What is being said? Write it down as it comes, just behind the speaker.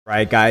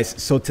Alright guys,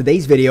 so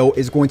today's video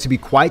is going to be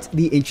quite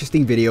the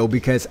interesting video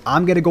because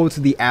I'm going to go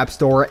to the App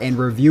Store and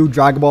review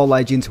Dragon Ball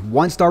Legends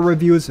 1-star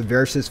reviews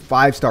versus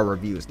 5-star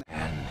reviews.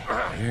 And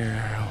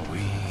here we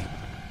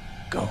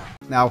go.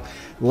 Now,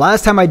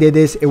 last time I did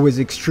this, it was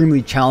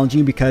extremely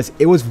challenging because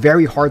it was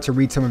very hard to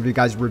read some of you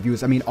guys'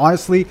 reviews. I mean,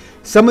 honestly,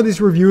 some of these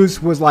reviews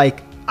was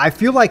like, I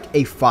feel like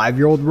a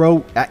 5-year-old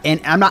wrote,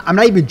 and I'm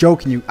not even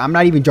joking you. I'm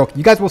not even joking.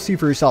 You guys will see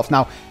for yourselves.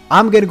 Now,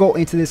 I'm going to go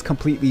into this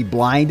completely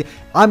blind.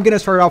 I'm going to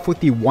start off with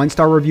the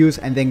 1-star reviews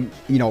and then,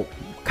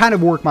 kind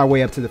of work my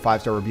way up to the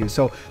 5-star reviews.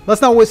 So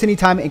let's not waste any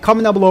time and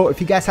comment down below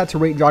if you guys had to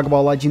rate Dragon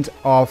Ball Legends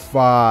off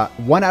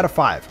 1 out of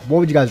 5. What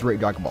would you guys rate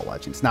Dragon Ball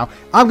Legends? Now,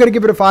 I'm going to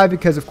give it a 5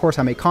 because, of course,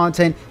 I make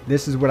content.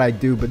 This is what I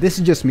do, but this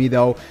is just me,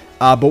 though.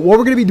 But what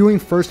we're going to be doing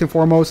first and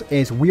foremost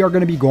is we are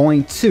going to be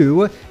going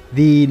to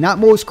the not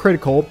most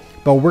critical,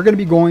 but we're going to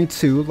be going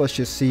to, let's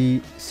just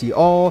see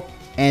all,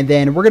 and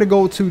then we're going to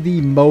go to the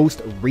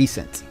most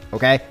recent,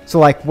 okay? So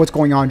like what's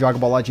going on in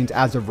Dragon Ball Legends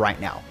as of right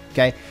now,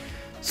 okay?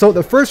 So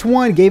the first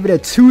one gave it a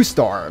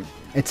 2-star.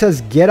 It says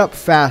get up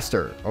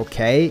faster,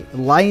 okay?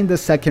 Lion the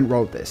Second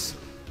wrote this.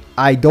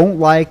 I don't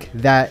like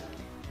that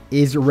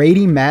is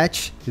rating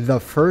match. The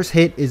first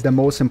hit is the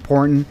most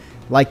important.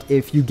 Like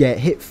if you get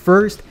hit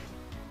first,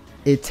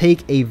 it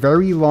take a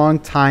very long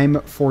time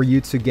for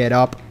you to get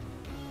up.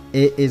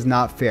 It is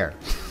not fair.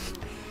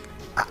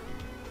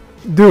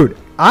 Dude,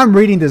 I'm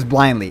reading this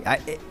blindly.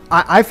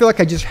 I feel like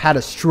I just had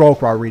a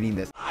stroke while reading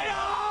this.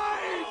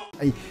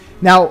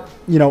 Now,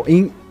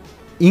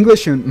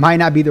 English might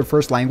not be their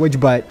first language,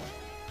 but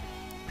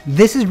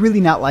this is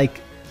really not like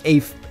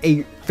a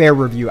fair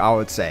review, I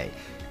would say.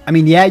 I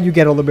mean, yeah, you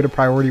get a little bit of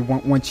priority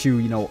once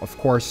you, of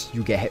course,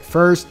 you get hit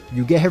first.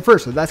 You get hit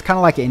first. So that's kind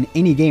of like in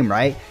any game,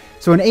 right?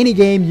 So in any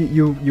game,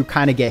 you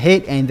kind of get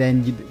hit and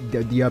then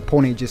the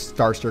opponent just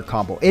starts their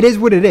combo. It is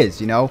what it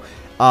is,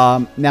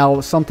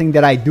 Now, something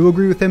that I do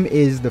agree with him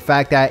is the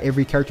fact that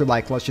every character,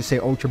 like let's just say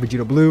Ultra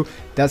Vegeta Blue,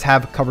 does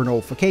have cover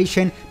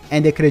nullification,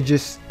 and they could have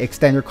just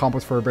extend their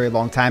combos for a very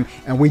long time.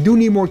 And we do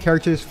need more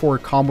characters for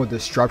combo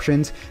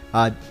disruptions,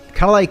 kind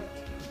of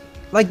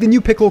like the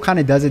new Piccolo kind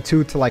of does it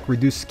too, to like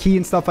reduce ki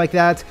and stuff like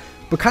that.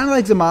 But kind of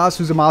like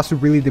Zamasu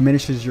really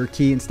diminishes your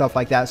ki and stuff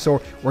like that. So,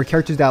 or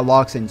characters that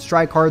locks in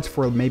strike cards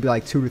for maybe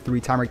like 2 to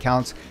 3 timer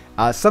counts,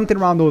 something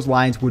around those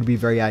lines would be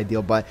very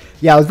ideal. But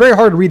yeah, it was very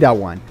hard to read that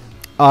one.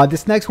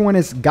 This next one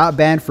is got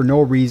banned for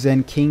no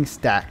reason. King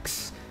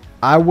Stacks.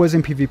 I was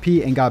in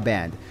PvP and got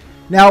banned.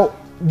 Now,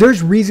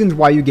 there's reasons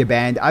why you get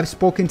banned. I've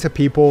spoken to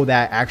people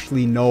that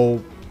actually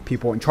know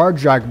people in charge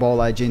of Dragon Ball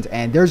Legends,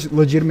 and there's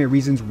legitimate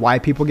reasons why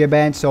people get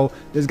banned. So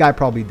this guy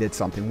probably did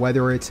something,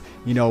 whether it's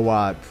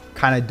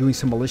kind of doing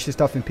some malicious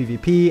stuff in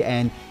PvP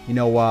and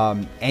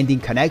ending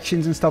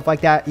connections and stuff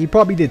like that. He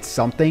probably did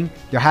something.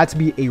 There had to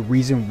be a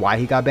reason why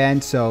he got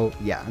banned. So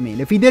yeah, I mean,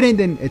 if he didn't,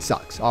 then it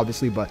sucks,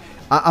 obviously, but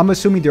I'm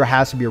assuming there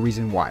has to be a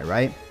reason why,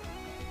 right?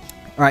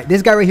 All right,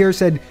 this guy right here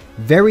said,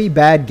 very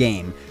bad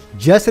game.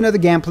 Just another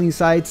gambling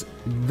site.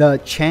 The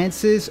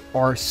chances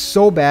are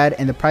so bad,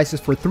 and the prices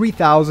for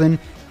 3,000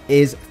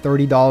 is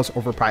 $30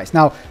 overpriced.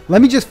 Now,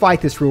 let me just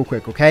fight this real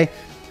quick, okay?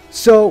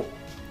 So,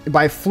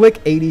 by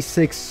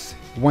Flick86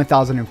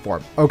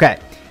 1004. Okay,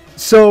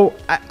 so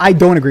I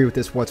don't agree with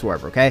this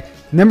whatsoever, okay?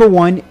 Number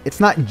one, it's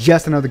not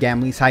just another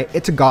gambling site,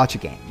 it's a gacha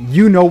game.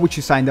 You know what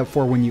you signed up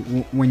for when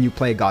you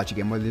play a gacha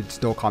game, whether it's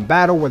Dokkan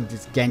Battle, whether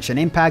it's Genshin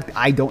Impact,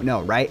 I don't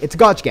know, right? It's a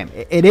gacha game.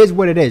 It is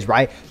what it is,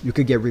 right? You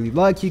could get really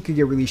lucky, you could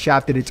get really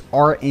shafted. It's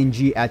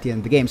RNG at the end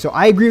of the game. So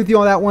I agree with you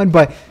on that one,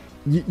 but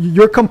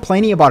you're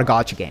complaining about a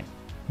gacha game,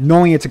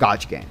 knowing it's a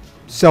gacha game.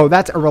 So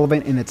that's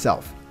irrelevant in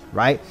itself,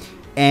 right?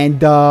 And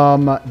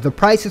the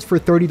price is for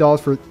 $30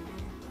 for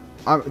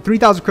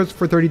 3,000 crystals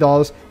for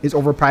 $30 is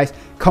overpriced.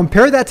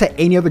 Compare that to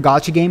any other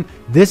gacha game.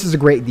 This is a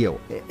great deal.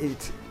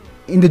 It's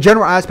in the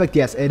general aspect,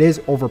 yes, it is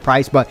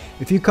overpriced, but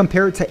if you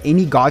compare it to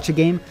any gacha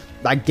game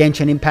like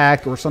Genshin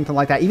Impact or something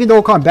like that, even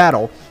Dokkan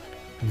Battle,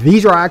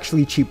 these are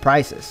actually cheap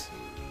prices,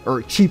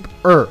 or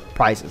cheaper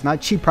prices,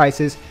 not cheap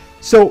prices.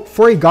 So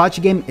for a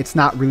gacha game, it's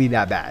not really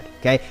that bad,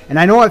 okay? And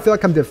I know I feel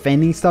like I'm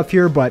defending stuff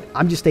here, but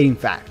I'm just stating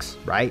facts,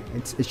 right?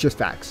 It's just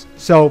facts.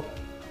 So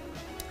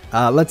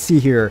let's see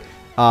here.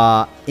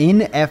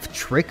 NF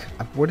trick,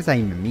 what does that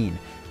even mean?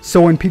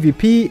 So in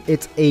PvP,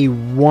 it's a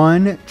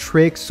 1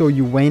 trick, so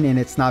you win and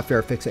it's not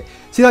fair, fix it.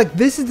 See, like,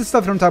 this is the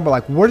stuff that I'm talking about.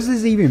 Like, what does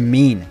this even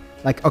mean?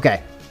 Like,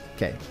 okay.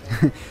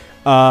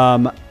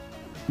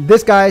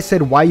 This guy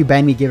said, why you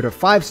banned me, gave it a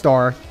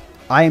 5-star.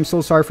 I am so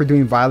sorry for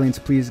doing violence.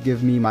 Please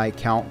give me my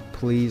account,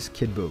 please,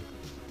 Kid Boo.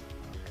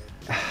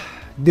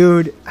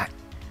 Dude,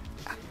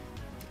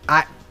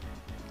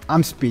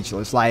 I'm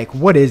speechless. Like,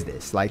 what is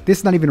this? Like, this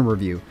is not even a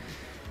review.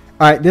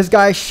 All right, this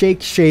guy, Shake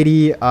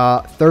Shady,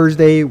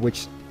 Thursday,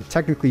 which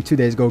technically 2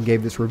 days ago,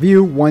 gave this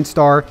review,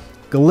 1-star.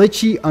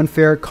 Glitchy,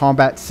 unfair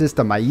combat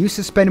system. I used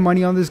to spend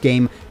money on this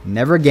game.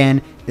 Never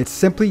again. It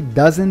simply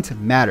doesn't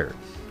matter.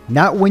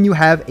 Not when you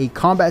have a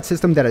combat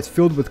system that is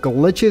filled with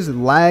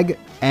glitches, lag,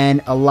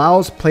 and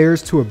allows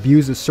players to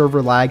abuse the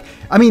server lag.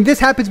 I mean, this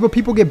happens when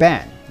people get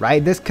banned,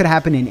 right? This could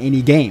happen in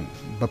any game.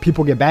 but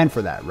people get banned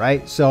for that,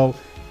 right? So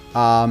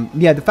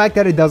yeah, the fact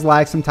that it does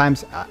lag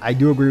sometimes, I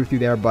do agree with you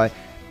there, but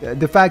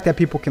the fact that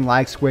people can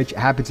lag switch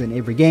happens in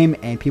every game,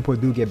 and people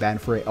do get banned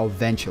for it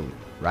eventually,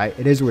 right?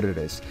 It is what it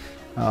is.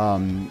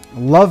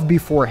 Love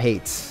before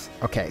hates.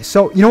 Okay,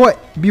 so you know what?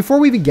 Before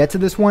we even get to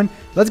this one,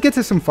 let's get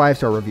to some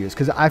 5-star reviews,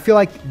 because I feel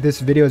like this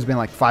video has been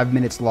like 5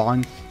 minutes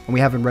long, and we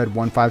haven't read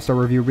one 5-star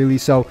review really.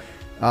 So,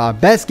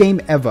 best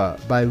game ever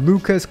by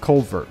Lucas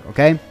Culver.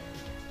 Okay,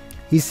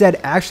 he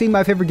said, actually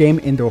my favorite game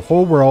in the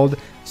whole world.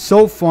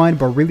 So fun,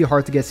 but really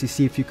hard to get to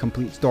see if you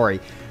complete story.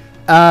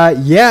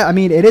 Yeah, I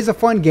mean, it is a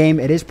fun game.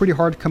 It is pretty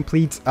hard to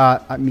complete.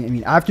 I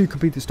mean, after you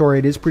complete the story,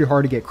 it is pretty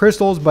hard to get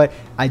crystals, but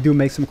I do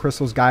make some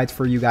crystals guides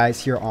for you guys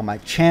here on my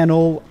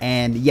channel.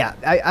 And yeah,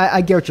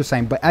 I get what you're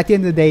saying, but at the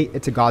end of the day,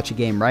 it's a gacha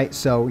game, right?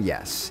 So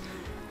yes.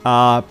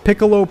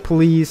 Piccolo,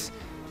 please.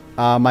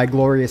 My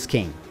glorious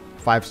king.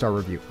 5-star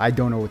review. I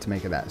don't know what to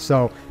make of that.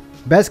 So,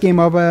 best game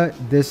ever.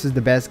 This is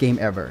the best game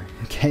ever.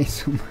 Okay,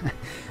 so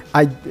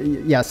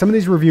yeah, some of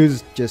these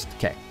reviews just,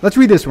 okay, let's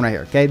read this one right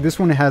here. Okay, this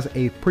one has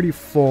a pretty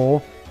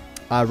full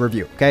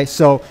review. Okay,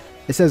 so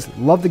it says,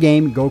 love the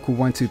game, Goku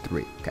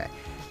 123. Okay,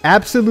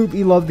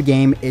 absolutely love the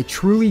game. It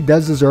truly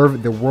does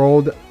deserve the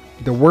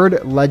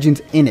word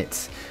legends in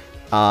it.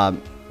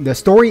 The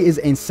story is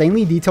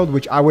insanely detailed,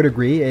 which I would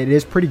agree. It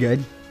is pretty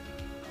good.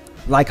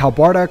 Like how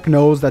Bardock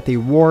knows that they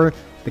wore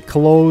the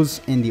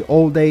clothes in the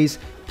old days.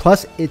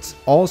 Plus, it's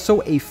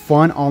also a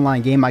fun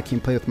online game I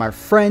can play with my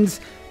friends,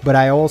 but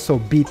I also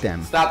beat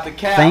them. Stop the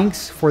cap.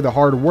 Thanks for the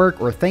hard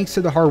work, or thanks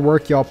to the hard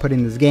work y'all put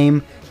in this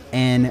game.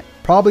 And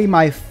probably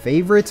my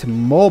favorite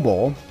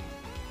mobile,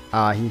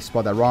 he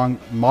spelled that wrong,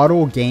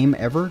 model game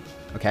ever.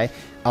 Okay,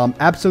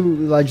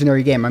 absolutely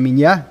legendary game. I mean,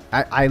 yeah,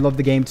 I love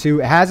the game too.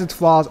 It has its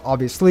flaws,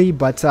 obviously,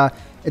 but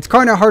it's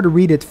kind of hard to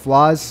read its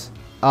flaws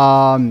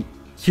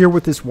here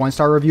with this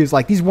 1-star reviews.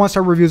 Like, these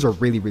 1-star reviews are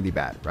really, really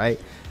bad, right?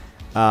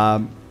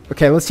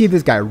 Okay, let's see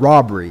this guy,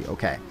 Robbery.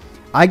 Okay.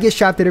 I get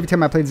shafted every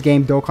time I play this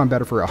game. Dokkan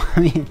better for real. I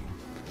mean,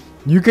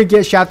 you could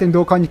get shafted in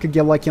Dokkan, you could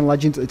get lucky in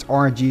Legends. It's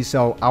RNG,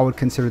 so I would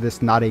consider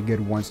this not a good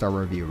 1-star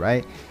review,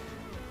 right?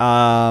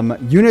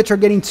 Units are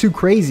getting too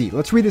crazy.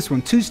 Let's read this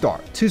one.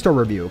 2-star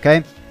review,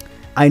 okay?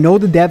 I know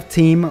the dev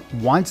team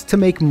wants to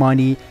make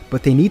money,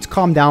 but they need to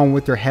calm down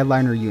with their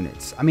headliner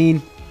units. I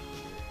mean,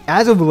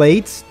 as of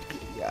late,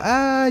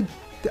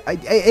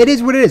 it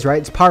is what it is, right?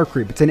 It's power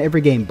creep. It's in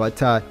every game,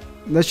 but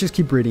let's just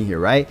keep reading here,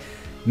 right?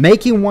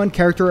 Making one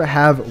character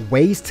have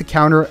ways to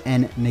counter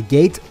and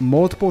negate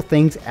multiple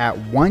things at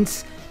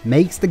once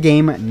makes the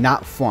game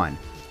not fun.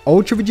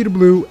 Ultra Vegeta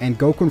Blue and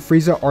Goku and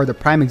Frieza are the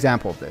prime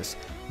example of this.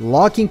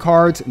 Locking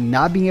cards,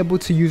 not being able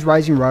to use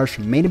Rising Rush,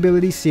 main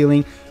ability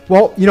ceiling.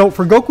 Well, you know,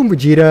 for Goku and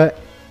Vegeta,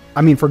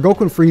 I mean, for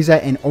Goku and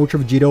Frieza and Ultra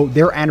Vegeta,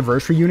 they're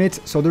anniversary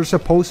units, so they're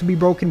supposed to be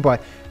broken, but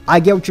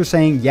I get what you're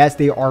saying. Yes,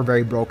 they are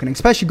very broken,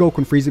 especially Goku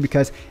and Frieza,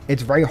 because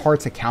it's very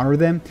hard to counter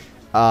them.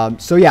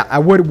 So yeah, I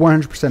would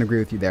 100% agree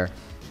with you there.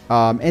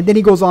 And then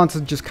he goes on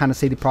to just kind of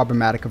say the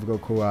problematic of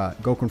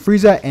Goku and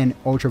Frieza and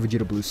Ultra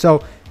Vegeta Blue.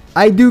 So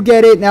I do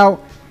get it. Now,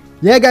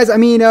 yeah, guys, I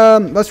mean,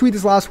 let's read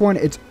this last one.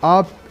 It's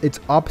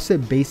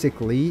opposite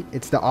basically.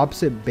 It's the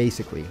opposite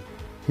basically.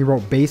 He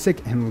wrote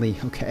basic and Lee,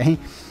 okay?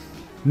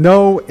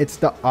 No, it's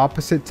the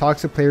opposite.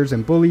 Toxic players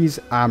and bullies.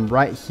 I'm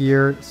right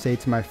here. Say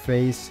to my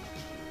face,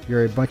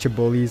 you're a bunch of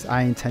bullies.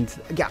 I intend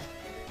to, yeah.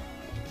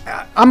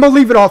 I'm gonna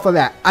leave it off of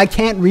that. I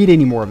can't read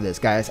any more of this,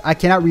 guys. I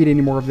cannot read any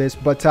more of this,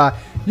 but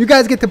you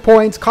guys get the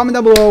points. Comment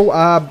down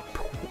below,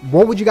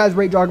 what would you guys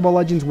rate Dragon Ball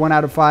Legends 1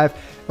 out of 5?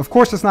 Of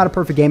course, it's not a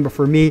perfect game, but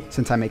for me,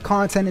 since I make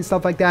content and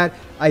stuff like that,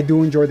 I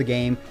do enjoy the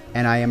game,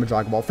 and I am a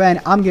Dragon Ball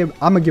fan. I'm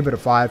gonna give it a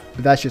 5,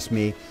 but that's just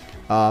me.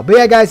 But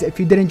yeah, guys, if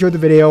you did enjoy the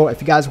video, if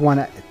you guys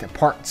want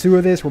part 2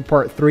 of this or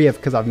part 3,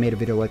 because I've made a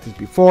video like this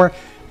before,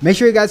 make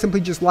sure you guys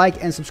simply just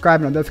like and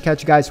subscribe, and I'll definitely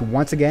catch you guys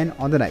once again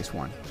on the next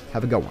one.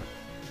 Have a good one.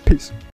 Peace.